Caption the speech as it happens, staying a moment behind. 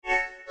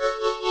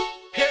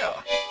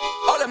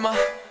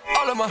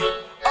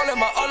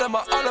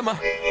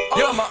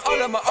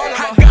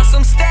I got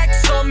some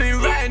stacks on me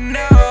right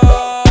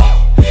now.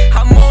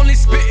 I'm only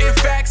spitting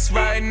facts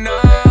right now.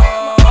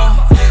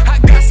 I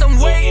got some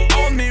weight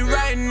on me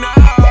right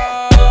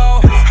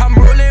now. I'm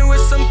rolling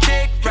with some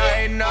kick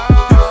right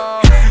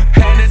now.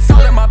 And it's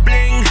all in my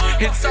bling.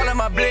 It's all in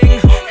my bling.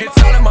 It's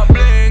all in my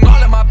bling.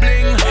 All in my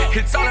bling.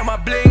 It's all in my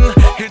bling.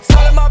 It's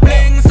all in my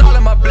bling. It's all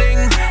in my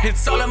bling.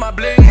 It's all in my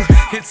bling.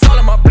 It's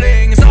all in my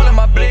bling. It's all in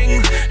my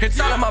bling. It's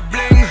all in my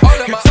bling.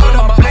 It's all in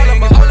my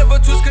bling. All of her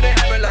twist couldn't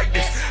have it like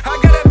this. I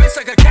got that bitch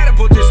like a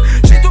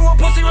catapultist. She threw a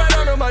pussy right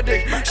under my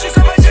dick. She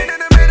said my shit in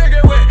the middle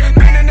get wet.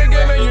 Been in the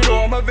game and you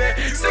know I'm a vet.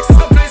 Sex is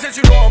the place that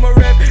you know I'm a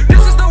rep.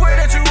 This is the way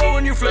that you roll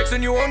when you flex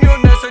and you own your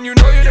nest and you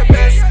know you're the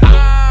best.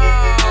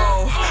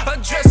 Ow,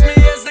 address me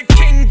as the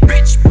king,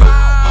 bitch.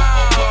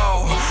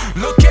 Bow.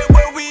 Look at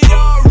where we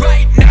are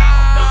right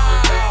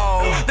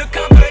now. The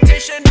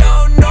competition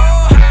don't know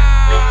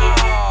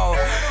how.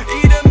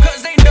 Eat them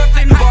cause they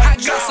nothing but I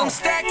got some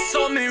stacks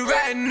on me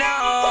right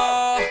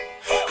now.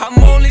 I'm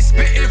only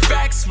spitting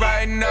facts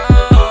right now.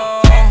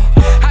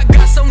 I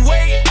got some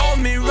weight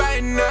on me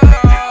right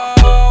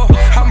now.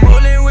 I'm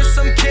rolling with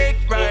some kick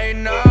right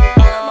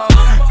now.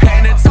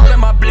 And it's all in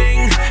my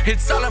bling.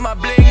 It's all in my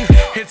bling.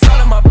 It's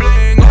all in my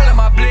bling. All in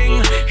my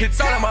bling. It's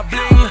all in my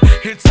bling.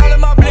 It's all in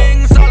my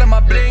bling. It's all in my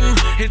bling.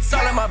 It's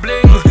all in my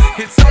bling.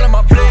 It's all in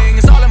my bling.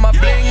 It's all in my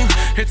bling.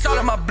 It's all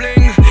in my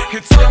bling.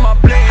 It's all in my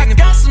bling. I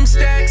got some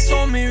stacks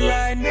on me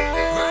right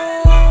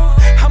now.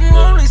 I'm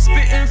only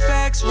spitting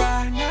facts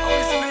right now.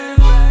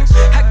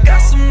 I got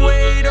some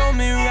weight on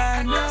me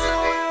right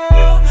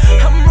now.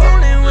 I'm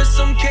rolling with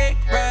some cake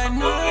right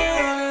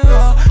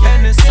now.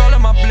 And it's all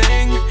in my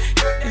bling.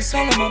 It's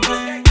all in my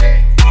bling.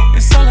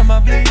 It's all in my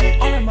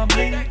bling. All in my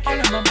bling. All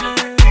in my bling.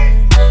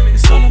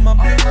 It's all in my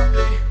bling.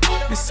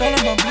 It's all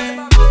in my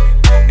bling.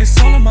 It's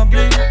all in my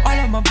bling. All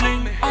in my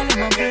bling. All in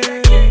my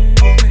bling.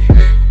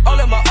 All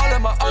in my, all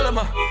in my, all in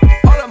my,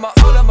 all in my,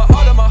 all in my, all in my.